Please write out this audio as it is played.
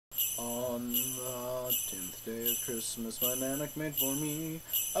On the 10th day of Christmas, my Manic made for me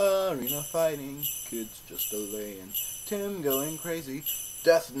arena fighting, kids just a-layin', Tim going crazy,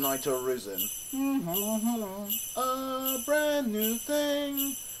 Death Knight arisen. A brand new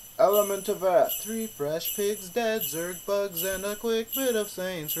thing, element of that, 3 fresh pigs, dead Zerg bugs, and a quick bit of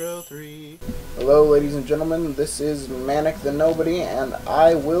Saints Row 3. Hello ladies and gentlemen, this is ManicTheNobody, and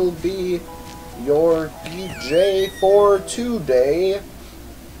I will be your DJ for today.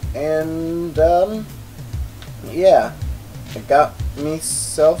 And, yeah, I got me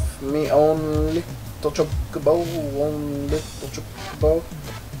own little chocobo,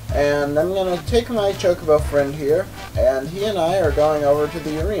 and I'm gonna take my chocobo friend here, and he and I are going over to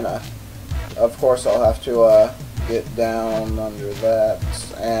the arena. Of course, I'll have to, get down under that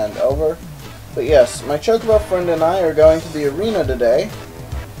and over, but yes, my chocobo friend and I are going to the arena today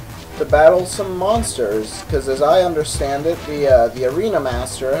to battle some monsters, because as I understand it, the arena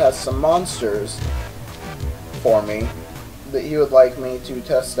master has some monsters for me that he would like me to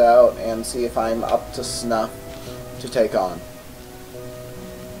test out and see if I'm up to snuff to take on.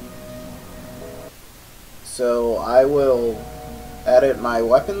 So I will edit my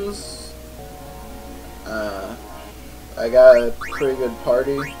weapons. I got a pretty good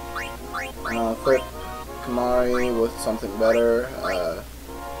party. Equip Kamari with something better.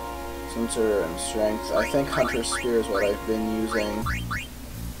 Sensor and strength. I think Hunter's Spear is what I've been using.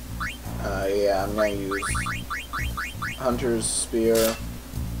 Yeah, I'm gonna use Hunter's Spear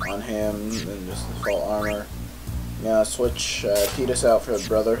on him and just the full armor. I'm gonna switch Titus out for the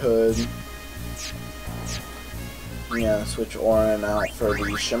Brotherhood. I'm gonna switch Orin out for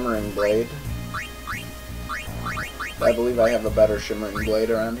the Shimmering Blade. I believe I have a better Shimmering Blade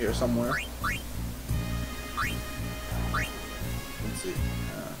around here somewhere. Let's see.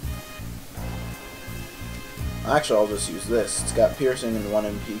 Actually, I'll just use this. It's got piercing and 1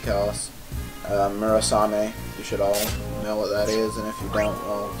 MP cost. Murasame, you should all know what that is, and if you don't,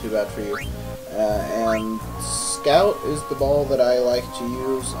 well, too bad for you. And Scout is the ball that I like to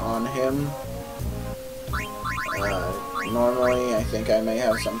use on him. Normally, I think I may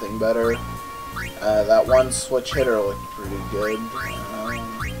have something better. That one switch hitter looked pretty good.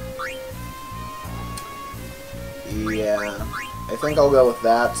 Yeah. I think I'll go with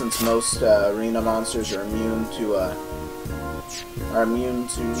that, since most arena monsters are immune to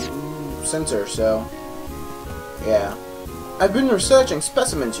sensor. So yeah. I've been researching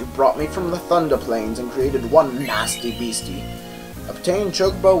specimens you brought me from the Thunder Plains and created one nasty beastie. Obtain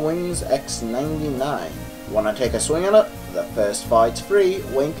Chocobo Wings X99. Wanna take a swing at it? The first fight's free.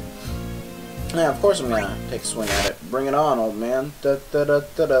 Wink. Yeah, of course I'm gonna take a swing at it. Bring it on, old man.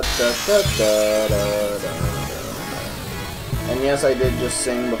 And yes, I did just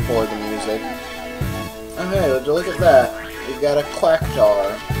sing before the music. Oh hey, would you look at that? We've got a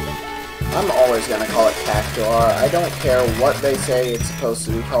Quacktar. I'm always gonna call it Cactuar. I don't care what they say it's supposed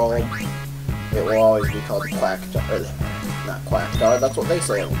to be called. It will always be called Quacktar. Not Quacktar, that's what they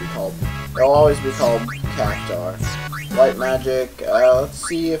say it will be called. It will always be called Cactuar. White Magic, let's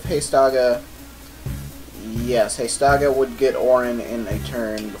see if Heystaga... Yes, Heystaga would get Orin in a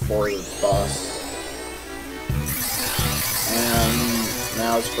turn before the boss. And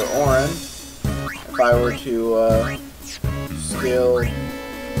now as for Orin, if I were to skill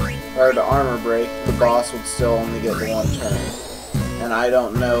or to armor break, the boss would still only get the 1 turn. And I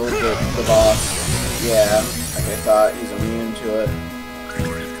don't know that the boss, yeah, like I thought, he's immune to it.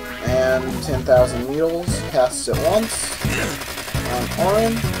 And 10,000 Needles, casts it once on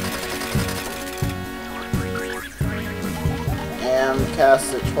Orin. And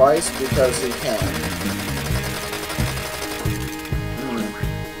casts it twice because he can.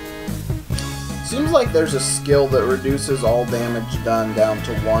 Seems like there's a skill that reduces all damage done down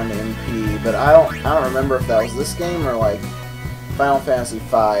to 1 MP, but I don't remember if that was this game or like Final Fantasy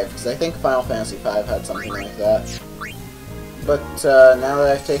V, because I think Final Fantasy V had something like that. But now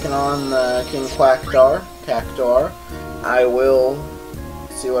that I've taken on King Cactuar, I will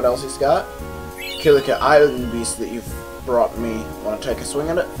see what else he's got. Kilika Island Beast that you've brought me. Want to take a swing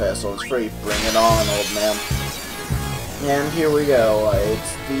at it? First one's free. Bring it on, old man. And here we go.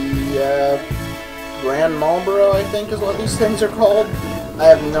 It's the Grand Marlboro, I think is what these things are called. I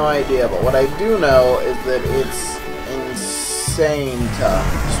have no idea, but what I do know is that it's insane tough.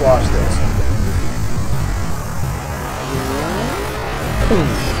 Just watch this.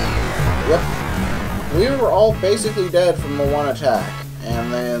 Yep. We were all basically dead from the 1 attack.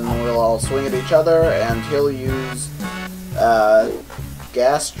 And then we'll all swing at each other, and he'll use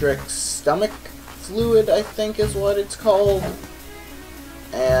gastric stomach fluid, I think is what it's called.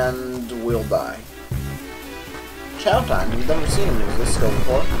 And we'll die. Chow time. You've never seen him use this skill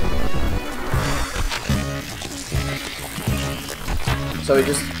before. So he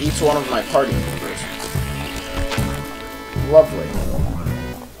just eats one of my party members. Lovely.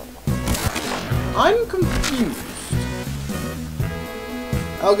 I'm confused.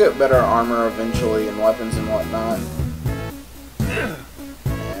 I'll get better armor eventually and weapons and whatnot.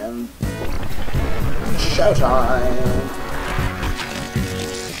 And showtime!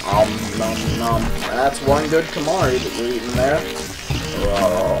 Nom nom. That's one good Kamari that we're eating there.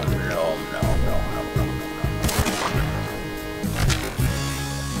 Oh, no.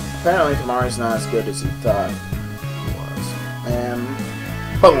 Apparently Kamari's not as good as he thought he was. And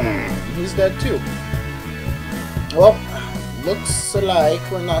boom! He's dead too. Well, looks like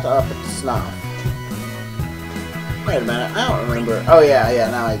we're not up at snuff. Wait a minute, I don't remember. Oh yeah,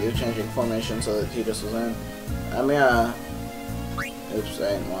 now I do. Changing formation so that he just was in. I'm gonna... Oops,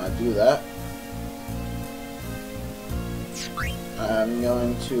 I didn't want to do that. I'm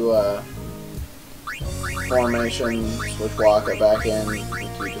going to, formation, switch Waka back in,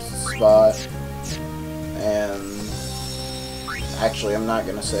 keep this spot, and actually I'm not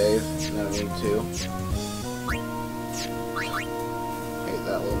going to save, no need to. Hate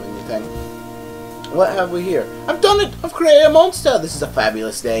that little menu thing. What have we here? I've done it! I've created a monster! This is a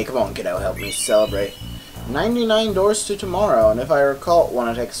fabulous day. Come on, kiddo, help me celebrate. 99 doors to tomorrow, and if I recall, want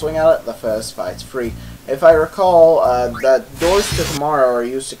to take a swing at it, the first fight's free. If I recall, that doors to tomorrow are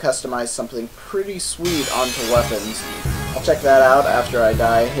used to customize something pretty sweet onto weapons. I'll check that out after I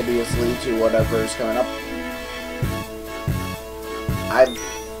die hideously to whatever is coming up. I've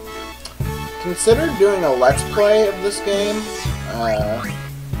considered doing a Let's Play of this game,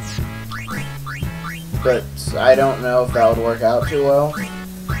 but I don't know if that would work out too well.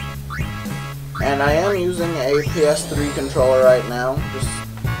 And I am using a PS3 controller right now.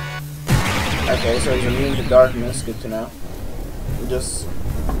 Okay, so he's immune to darkness. Good to know. Just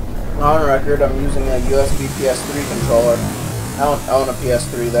on record, I'm using a USB PS3 controller. I don't own a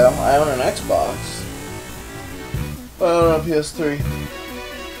PS3 though. I own an Xbox. I own a PS3.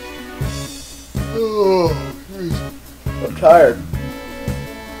 Oh, geez. I'm tired.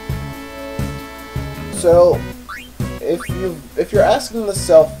 So, if you're asking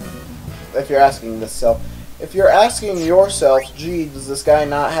yourself, gee, does this guy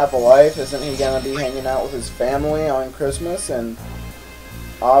not have a life? Isn't he gonna be hanging out with his family on Christmas and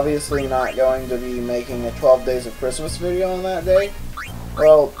obviously not going to be making a 12 Days of Christmas video on that day?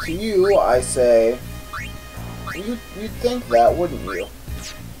 Well, to you, I say, you'd think that, wouldn't you?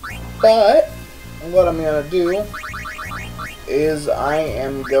 But what I'm gonna do is I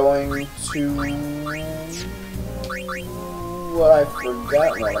am going to... Well, I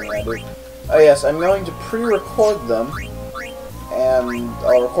forgot what I'm gonna do. Oh yes, I'm going to pre-record them, and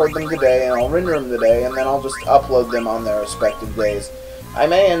I'll record them today, and I'll render them today, and then I'll just upload them on their respective days. I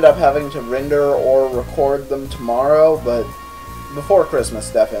may end up having to render or record them tomorrow, but before Christmas,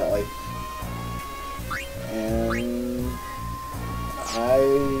 definitely. And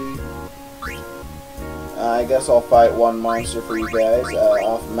I guess I'll fight one monster for you guys,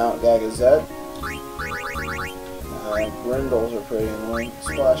 off Mount Gagazet. Brindles are pretty annoying.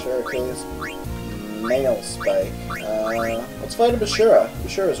 Splash Hercules. Nail Spike. Let's fight a Bashura.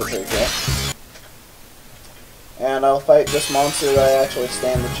 Bashuras are pretty cool. And I'll fight this monster that I actually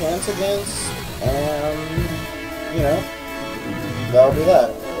stand a chance against. And, you know, that'll be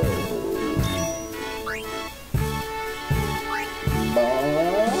that.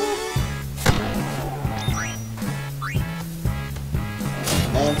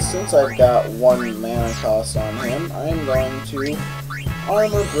 And since I've got one mana cost on him, I'm going to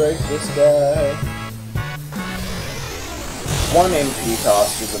armor break this guy. One MP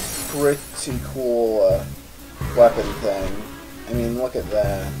cost is a pretty cool weapon thing. I mean, look at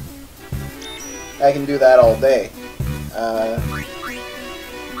that. I can do that all day.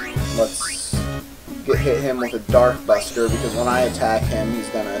 Let's hit him with a Dark Buster, because when I attack him, he's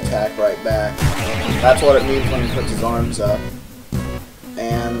gonna attack right back. That's what it means when he puts his arms up.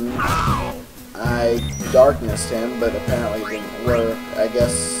 And I darknessed him, but apparently it didn't work. I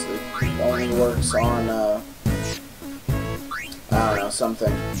guess it only works on, I don't know,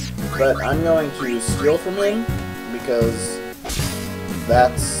 something. But I'm going to steal from him, because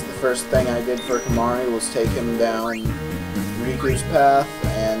that's the first thing I did for Kamari, was take him down Riku's path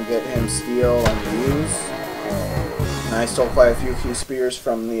and get him steal and use. And I stole quite a few spears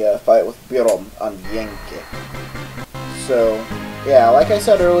from the fight with Birom on Yankee. So, yeah, like I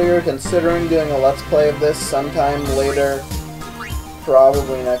said earlier, considering doing a Let's Play of this sometime later,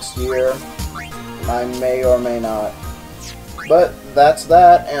 probably next year. I may or may not. But that's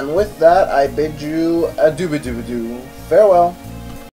that, and with that, I bid you a dooba-dooba-doo. Farewell.